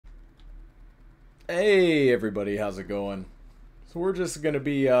Hey everybody, how's it going? So we're just going to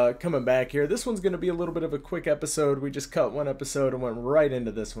be coming back here. This one's going to be a little bit of a quick episode. We just cut one episode and went right into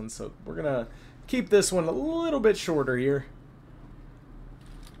this one. So we're going to keep this one a little bit shorter here.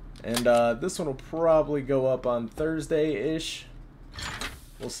 And this one will probably go up on Thursday-ish.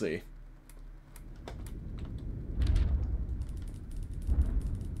 We'll see.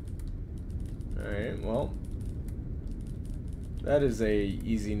 Alright, well. That is a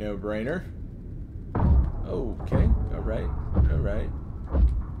easy no-brainer. Okay, alright, alright.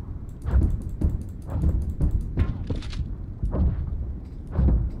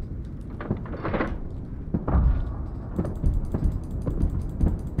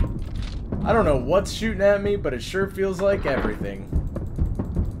 I don't know what's shooting at me, but it sure feels like everything.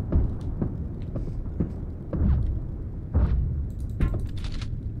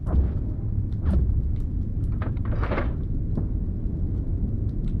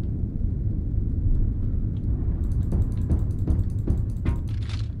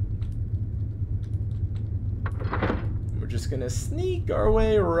 Gonna sneak our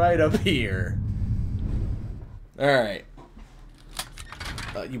way right up here. Alright.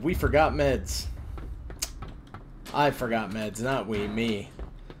 We forgot meds. I forgot meds, not we, me.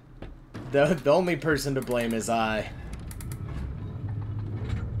 The only person to blame is I.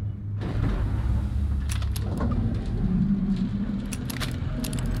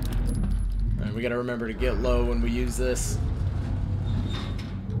 Alright, we gotta remember to get low when we use this.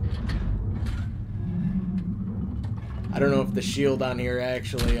 I don't know if the shield on here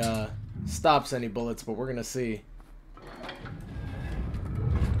actually stops any bullets, but we're gonna see.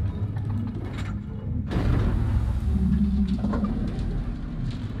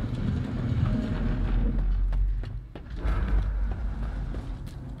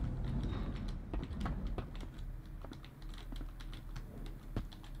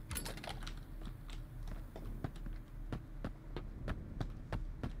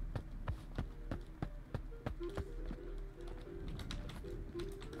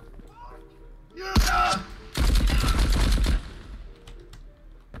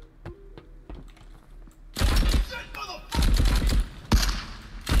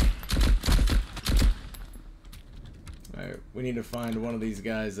 We need to find one of these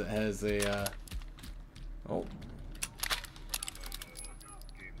guys that has a, oh.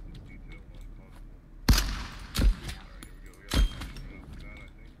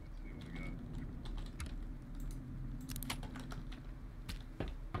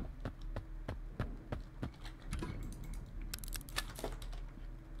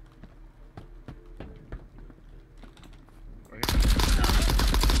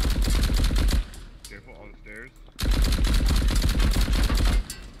 Careful on the stairs.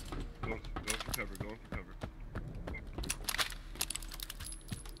 Going for cover.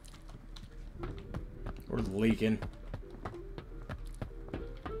 We're leaking.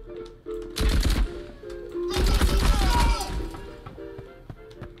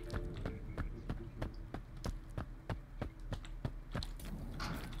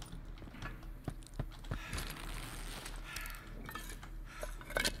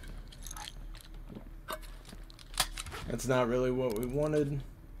 That's not really what we wanted.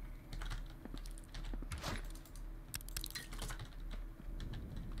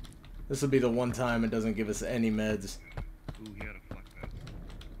 This will be the one time it doesn't give us any meds. Ooh, he had a flak vest.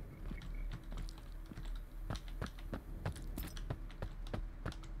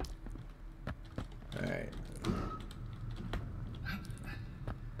 Alright.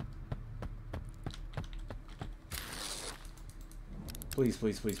 Please,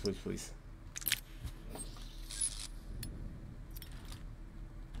 please, please, please, please.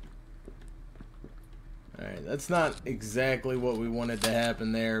 Alright, that's not exactly what we wanted to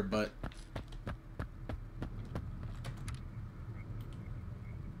happen there, but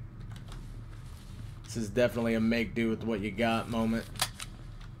this is definitely a make do with what you got moment.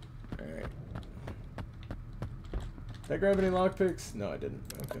 Alright. Did I grab any lockpicks? No, I didn't.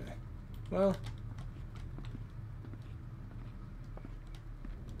 Okay. Well.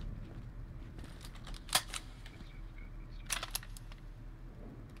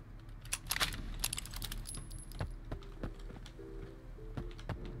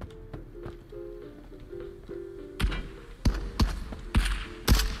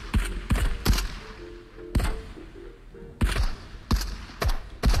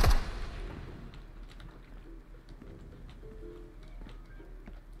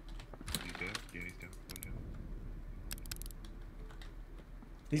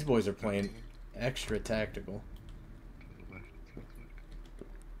 These boys are playing extra tactical. To the left, it sounds like.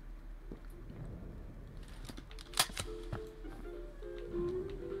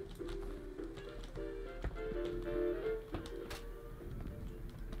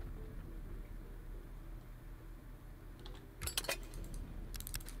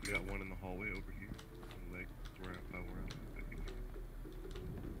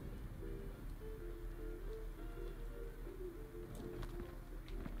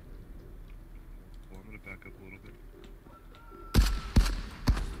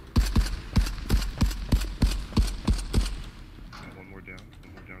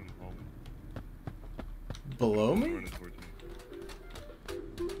 Below me? Running towards me.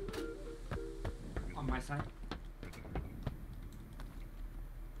 On my side? Right there.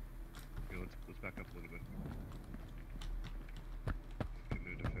 Okay, let's back up a little bit. Get into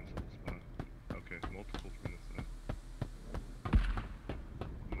a defensible spot. Okay, multiple from this side. I'm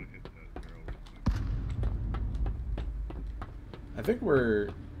gonna hit that barrel real quick. I think we're...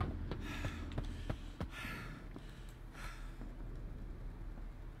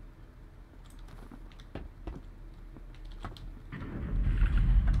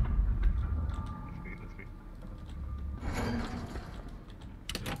 That's me.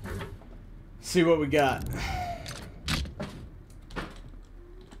 See what we got. I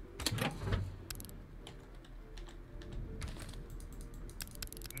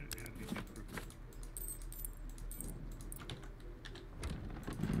didn't have these improvements.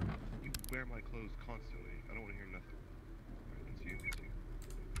 You wear my clothes constantly. I don't want to hear nothing. Alright, that's you.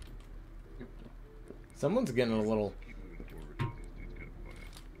 Someone's getting a little... Keep moving forward because these dudes got quiet.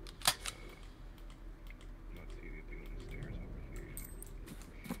 I'm not seeing anything on the stairs over here either.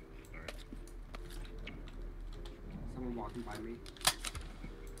 Alright, Someone walking by me.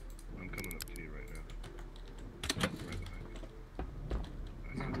 I'm coming up to you right now. Right behind me. I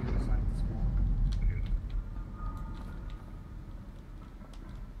He's see on the him. other side of this wall. I hear them.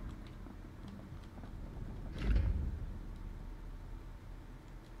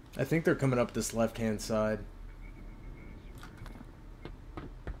 I think they're coming up this left-hand side.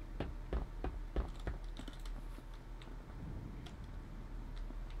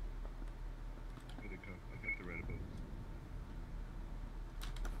 Here they come. I got the red boats.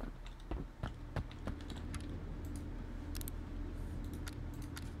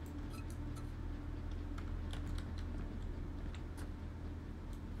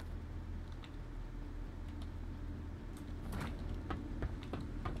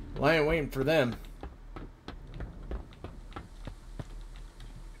 Well, I ain't waiting for them.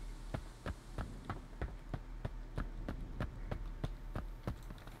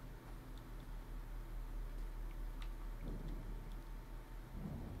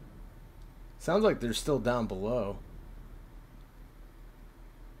 Sounds like they're still down below.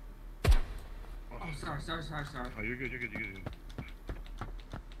 Oh, sorry. Oh, you're good. I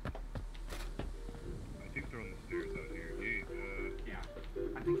think they're on the stairs out here. Yeah.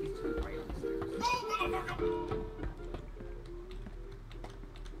 I think he's to the right on the stairs. Let's see if one of these guys says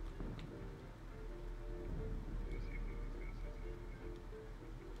anything.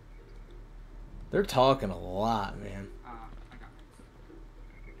 They're talking a lot, man. I got it.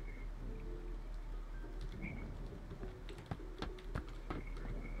 I think they...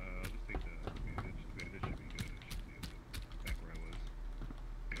 I'll just take the bandage. The bandage should be good. I should be able to back where I was.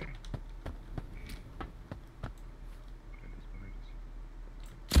 Behind us.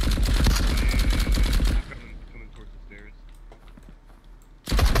 Coming towards the stairs.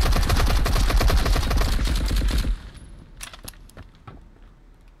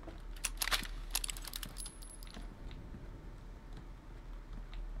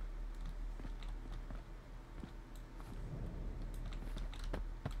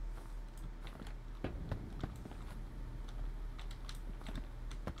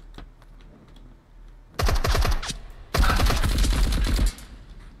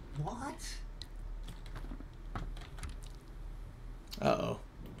 What? Uh-oh.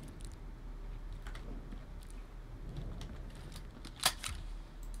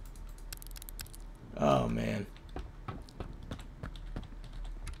 Oh, man.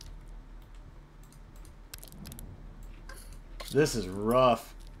 This is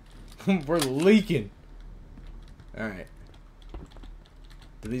rough. We're leaking. Alright.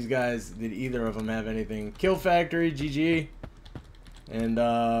 Did either of them have anything? Kill Factory, GG. And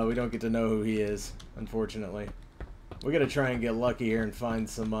we don't get to know who he is, unfortunately. We gotta try and get lucky here and find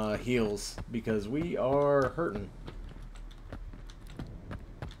some heals, because we are hurting.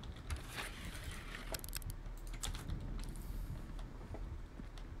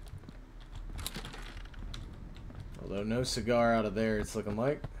 Although no cigar out of there, it's looking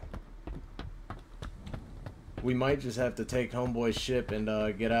like. We might just have to take Homeboy's ship and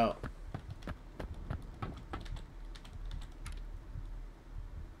get out.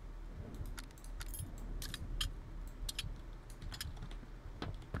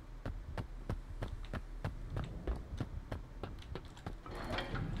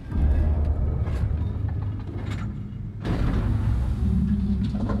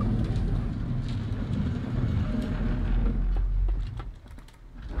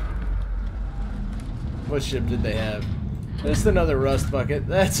 What ship did they have? Just another rust bucket.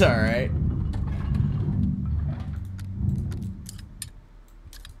 That's alright.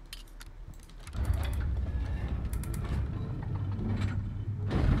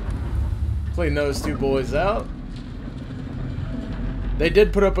 Clean those two boys out. They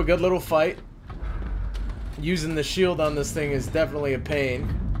did put up a good little fight. Using the shield on this thing is definitely a pain.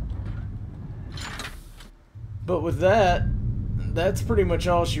 But with that, that's pretty much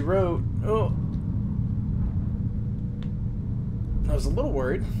all she wrote. Oh. I was a little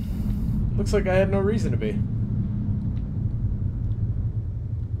worried. Looks like I had no reason to be.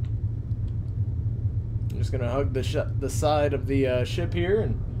 I'm just gonna hug the side of the ship here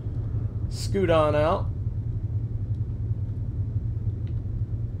and scoot on out.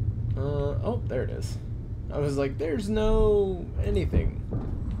 Oh, there it is. I was like, there's no anything.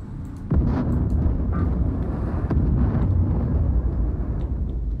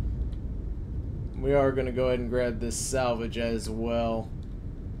 We are going to go ahead and grab this salvage as well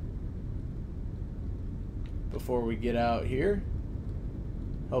before we get out here.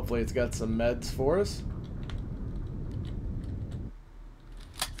 Hopefully it's got some meds for us.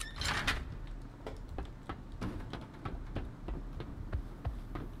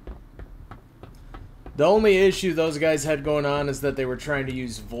 The only issue those guys had going on is that they were trying to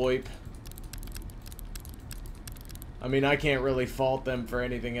use VOIP. I mean, I can't really fault them for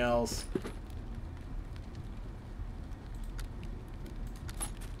anything else.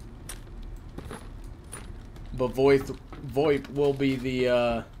 But VOIP will be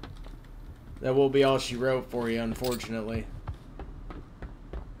the, that will be all she wrote for you, unfortunately.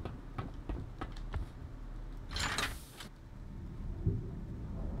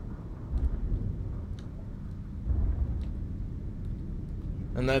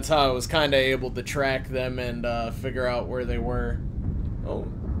 And that's how I was kind of able to track them and figure out where they were. Oh,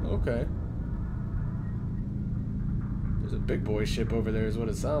 okay. There's a big boy ship over there is what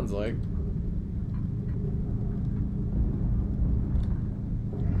it sounds like.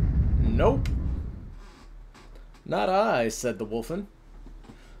 Nope. Not I, said the Wolfen.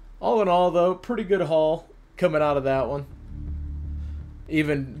 All in all, though, pretty good haul coming out of that one.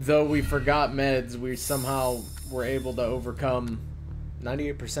 Even though we forgot meds, we somehow were able to overcome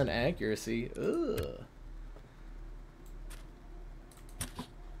 98% accuracy. Ugh.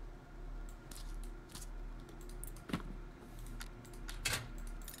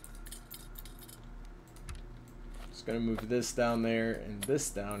 Just gonna move this down there and this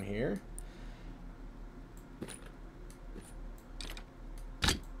down here.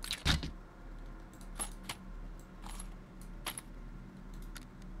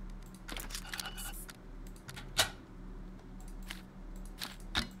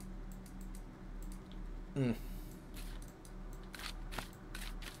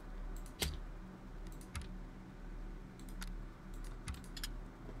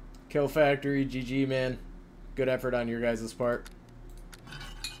 Kill Factory, GG, man. Good effort on your guys' part.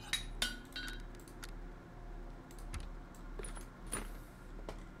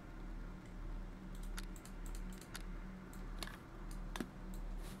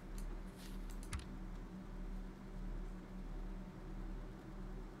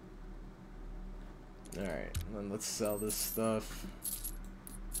 Alright, then let's sell this stuff.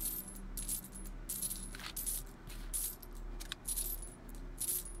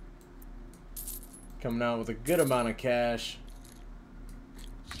 Coming out with a good amount of cash.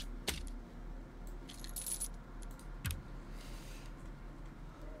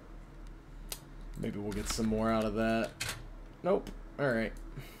 Maybe we'll get some more out of that. Nope. Alright.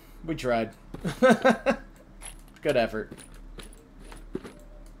 We tried. Good effort.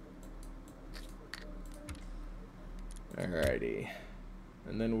 Alrighty.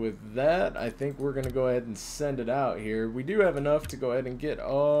 And then with that, I think we're going to go ahead and send it out here. We do have enough to go ahead and get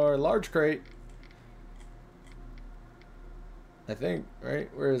our large crate. I think, right?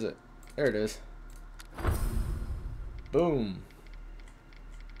 Where is it? There it is. Boom.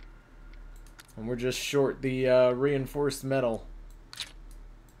 And we're just short the reinforced metal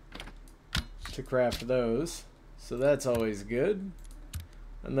to craft those. So that's always good.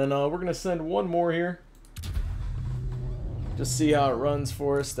 And then we're going to send one more here. Just see how it runs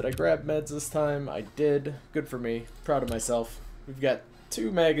for us. Did I grab meds this time? I did. Good for me. Proud of myself. We've got 2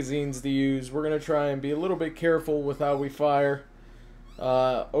 magazines to use. We're going to try and be a little bit careful with how we fire.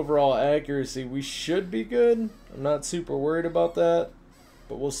 Overall accuracy, we should be good. I'm not super worried about that,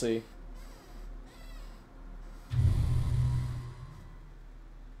 but we'll see.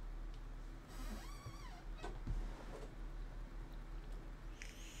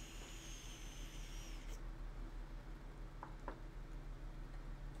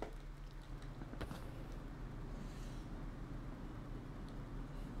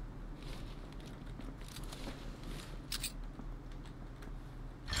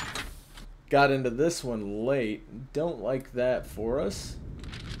 Got into this one late. Don't like that for us.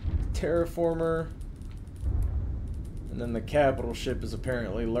 terraformer. And then the capital ship is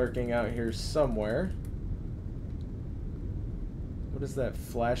apparently lurking out here somewhere. What is that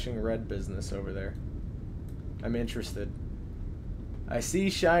flashing red business over there? I'm interested. I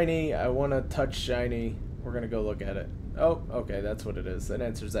see shiny. I want to touch shiny. We're going to go look at it. Oh, okay, that's what it is. That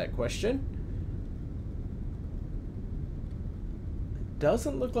answers that question. It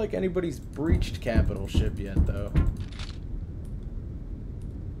doesn't look like anybody's breached capital ship yet, though.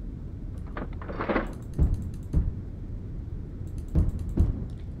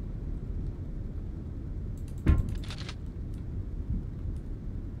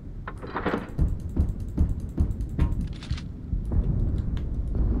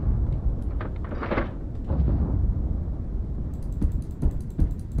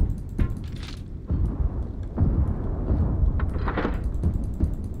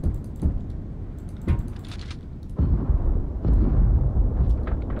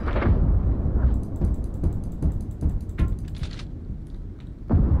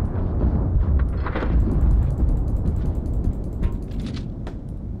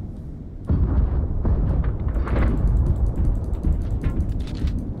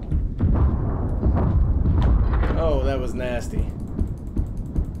 Was nasty.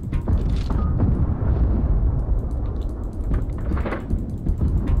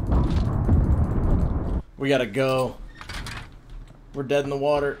 We gotta go. We're dead in the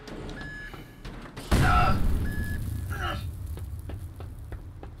water.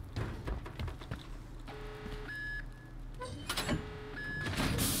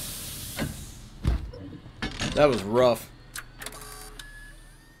 That was rough.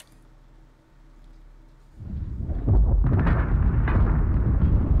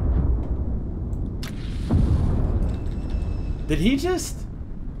 Did he just...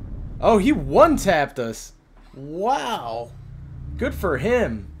 Oh, he one-tapped us. Wow. Good for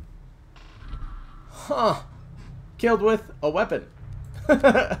him. Huh. Killed with a weapon.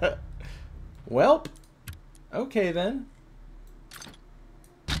 Welp. Okay, then.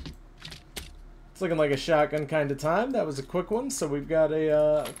 It's looking like a shotgun kind of time. That was a quick one, so we've got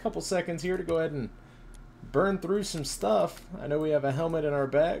a couple seconds here to go ahead and burn through some stuff. I know we have a helmet in our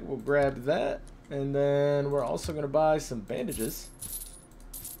bag. We'll grab that. And then we're also going to buy some bandages.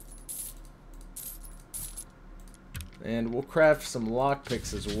 And we'll craft some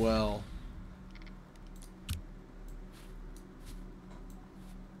lockpicks as well.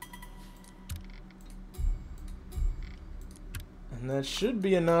 And that should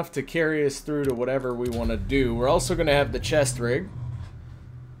be enough to carry us through to whatever we want to do. We're also going to have the chest rig.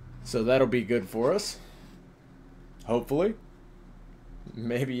 So that'll be good for us. Hopefully.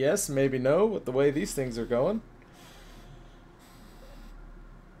 Maybe yes, maybe no, with the way these things are going.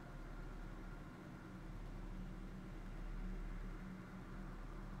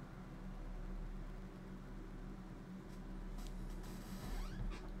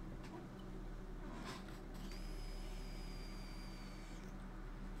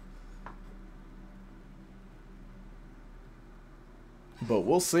 But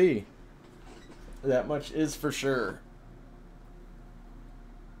we'll see. That much is for sure.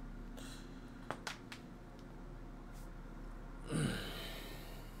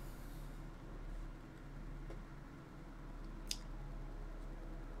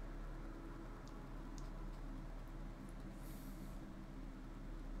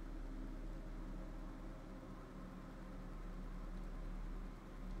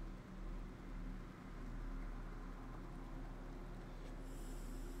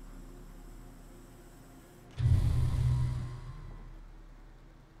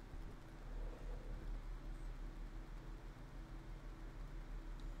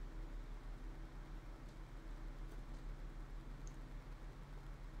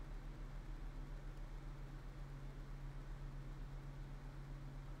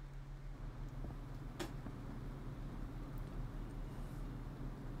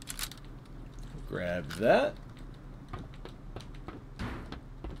 Grab that.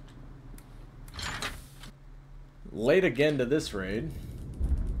 Late again to this raid.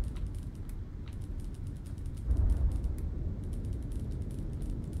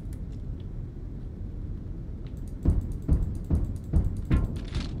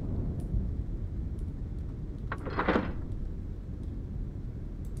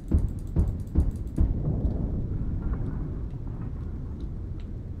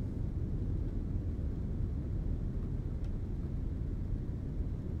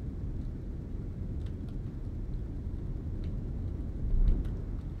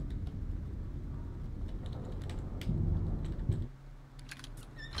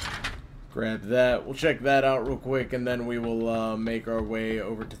 Grab that. We'll check that out real quick, and then we will make our way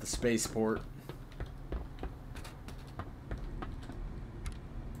over to the spaceport.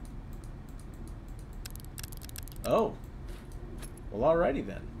 Oh. Well, alrighty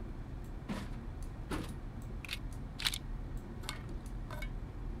then.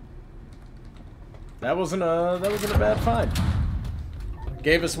 That wasn't a bad find.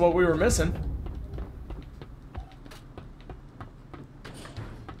 Gave us what we were missing.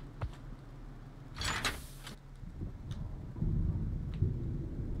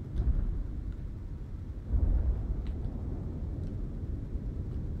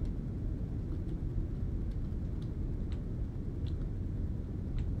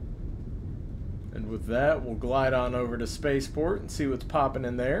 And with that, we'll glide on over to spaceport and see what's popping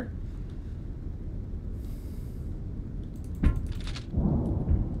in there.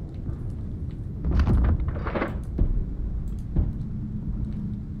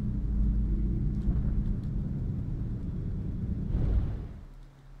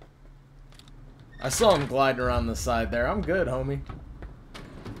 I saw him gliding around the side there. I'm good, homie.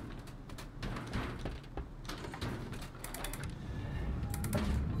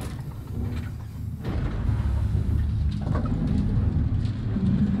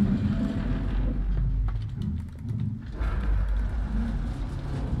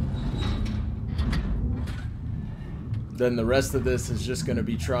 Then the rest of this is just going to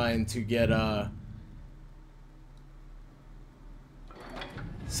be trying to get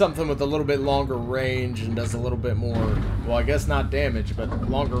something with a little bit longer range and does a little bit more, well, I guess not damage, but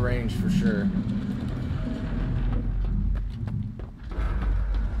longer range for sure.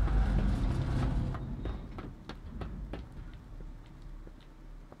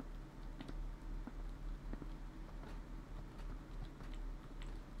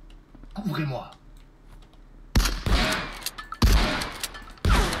 Ouvrez-moi.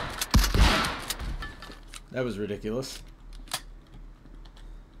 That was ridiculous.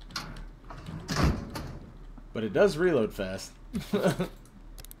 But it does reload fast.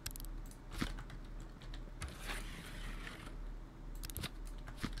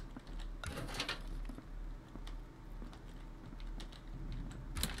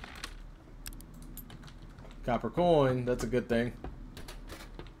 Copper coin, that's a good thing.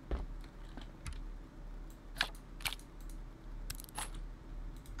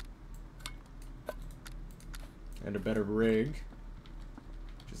 And a better rig,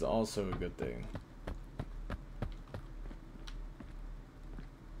 which is also a good thing.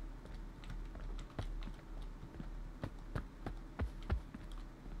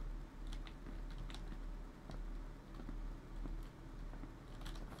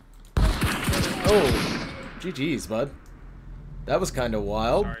 Oh, GG's, bud. That was kind of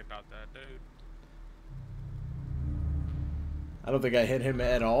wild. Sorry about that, dude. I don't think I hit him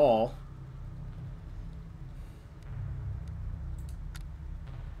at all.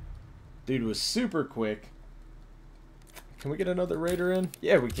 Dude was super quick. Can we get another raider in?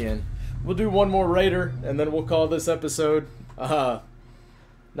 Yeah, we can. We'll do one more raider, and then we'll call this episode. Not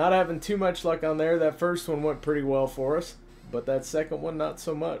having too much luck on there. That first one went pretty well for us, but that second one, not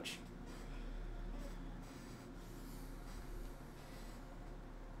so much.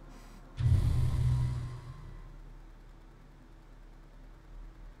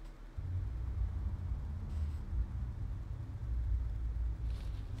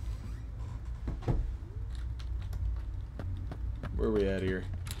 Where are we at here?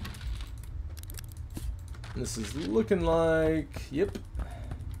 This is looking like... Yep.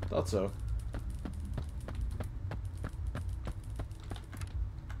 Thought so.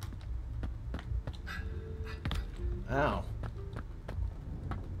 Ow.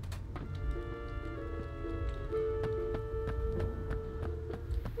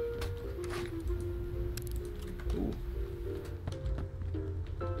 Ooh.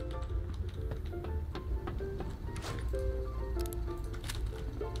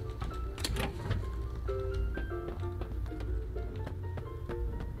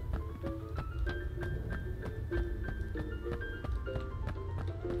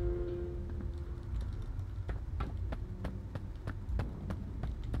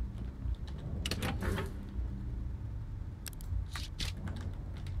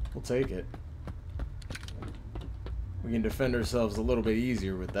 We'll take it. We can defend ourselves a little bit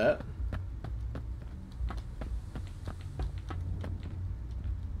easier with that.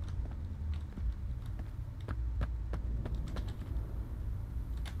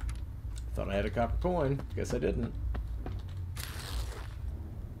 Thought I had a copper coin. Guess I didn't.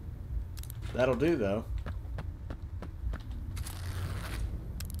 That'll do, though.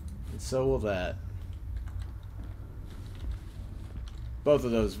 And so will that. Both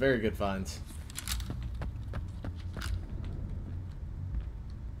of those, very good finds.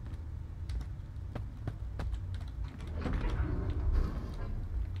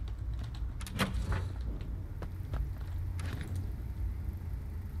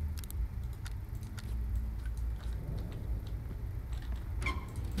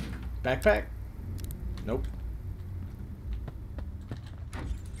 Backpack? Nope.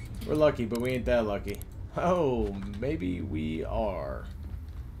 We're lucky, but we ain't that lucky. Oh, maybe we are.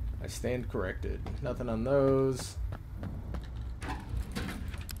 I stand corrected. Nothing on those.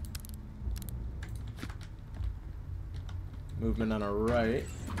 Movement on our right.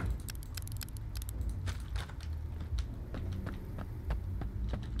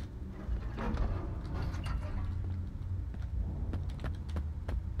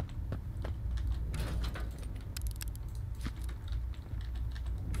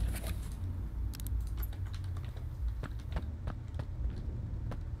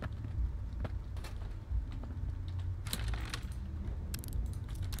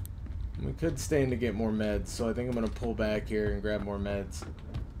 We could stay in to get more meds, so I think I'm going to pull back here and grab more meds.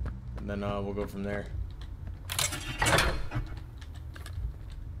 And then we'll go from there.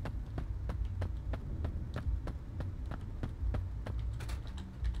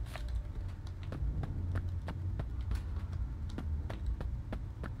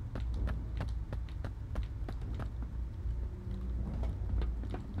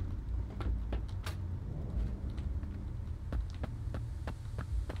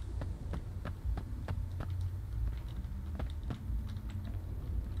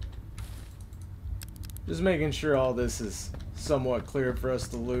 Just making sure all this is somewhat clear for us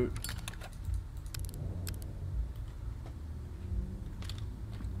to loot.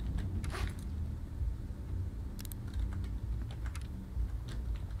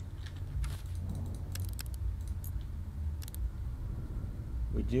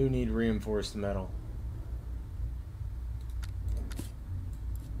 We do need reinforced metal.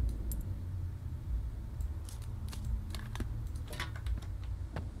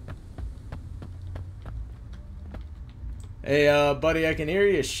 Hey, buddy, I can hear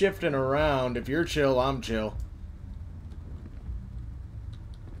you shifting around. If you're chill, I'm chill.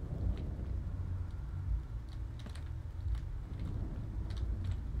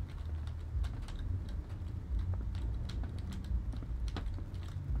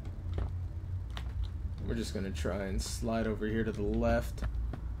 We're just gonna try and slide over here to the left.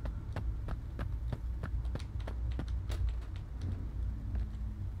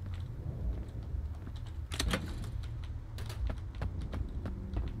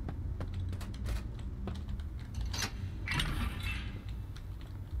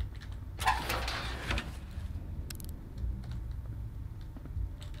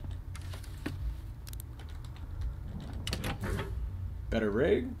 Better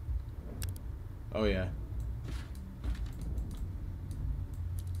rig? Oh yeah.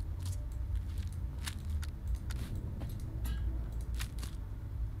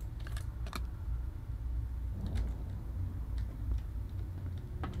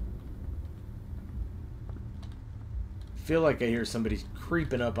 Feel like I hear somebody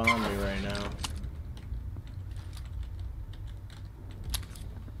creeping up on me right now.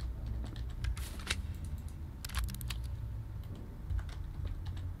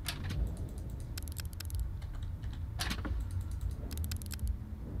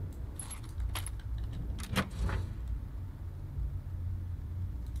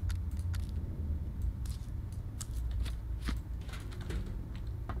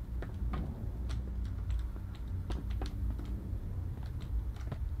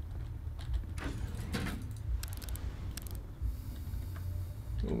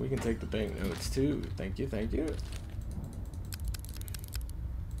 Well, we can take the banknotes too. Thank you, thank you.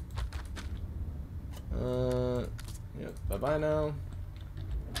 Yep, bye-bye now.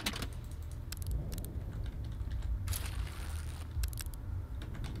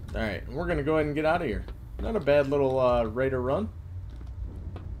 Alright, we're gonna go ahead and get out of here. Not a bad little raider run.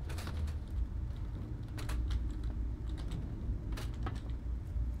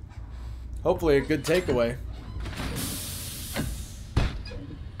 Hopefully a good takeaway.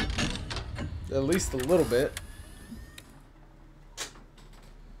 At least a little bit.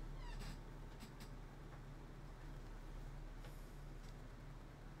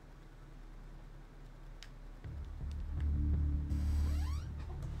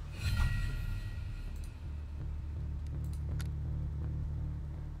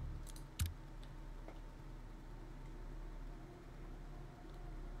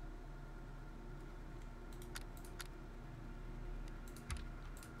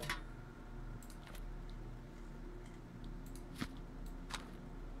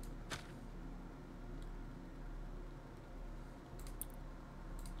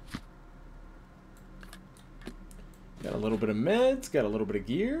 little bit of meds, got a little bit of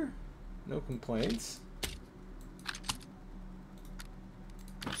gear. No complaints.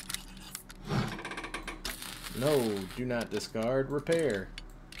 No, do not discard. Repair.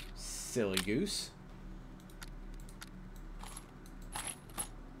 Silly goose.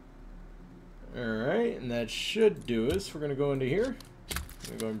 Alright, and that should do us. We're going to go into here.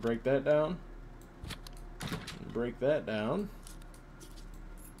 I'm going to go and break that down. Break that down.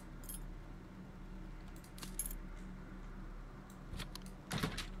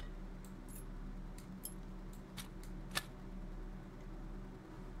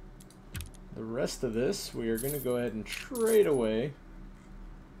 The rest of this, we are going to go ahead and trade away.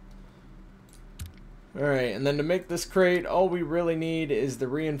 Alright, and then to make this crate, all we really need is the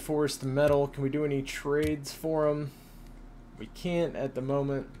reinforced metal. Can we do any trades for them? We can't at the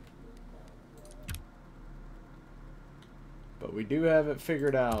moment. But we do have it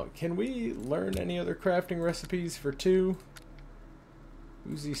figured out. Can we learn any other crafting recipes for 2?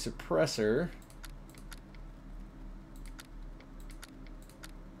 Uzi suppressor.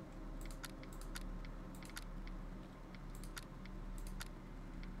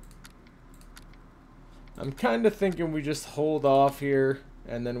 I'm kind of thinking we just hold off here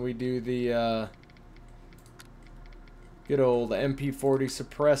and then we do the good old MP40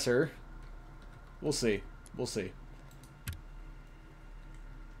 suppressor. We'll see. We'll see.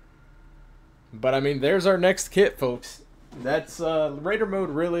 But I mean, there's our next kit, folks. That's Raider mode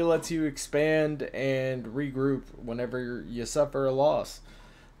really lets you expand and regroup whenever you suffer a loss.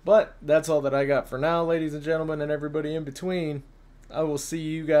 But that's all that I got for now, ladies and gentlemen, and everybody in between. I will see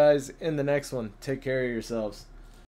you guys in the next one. Take care of yourselves.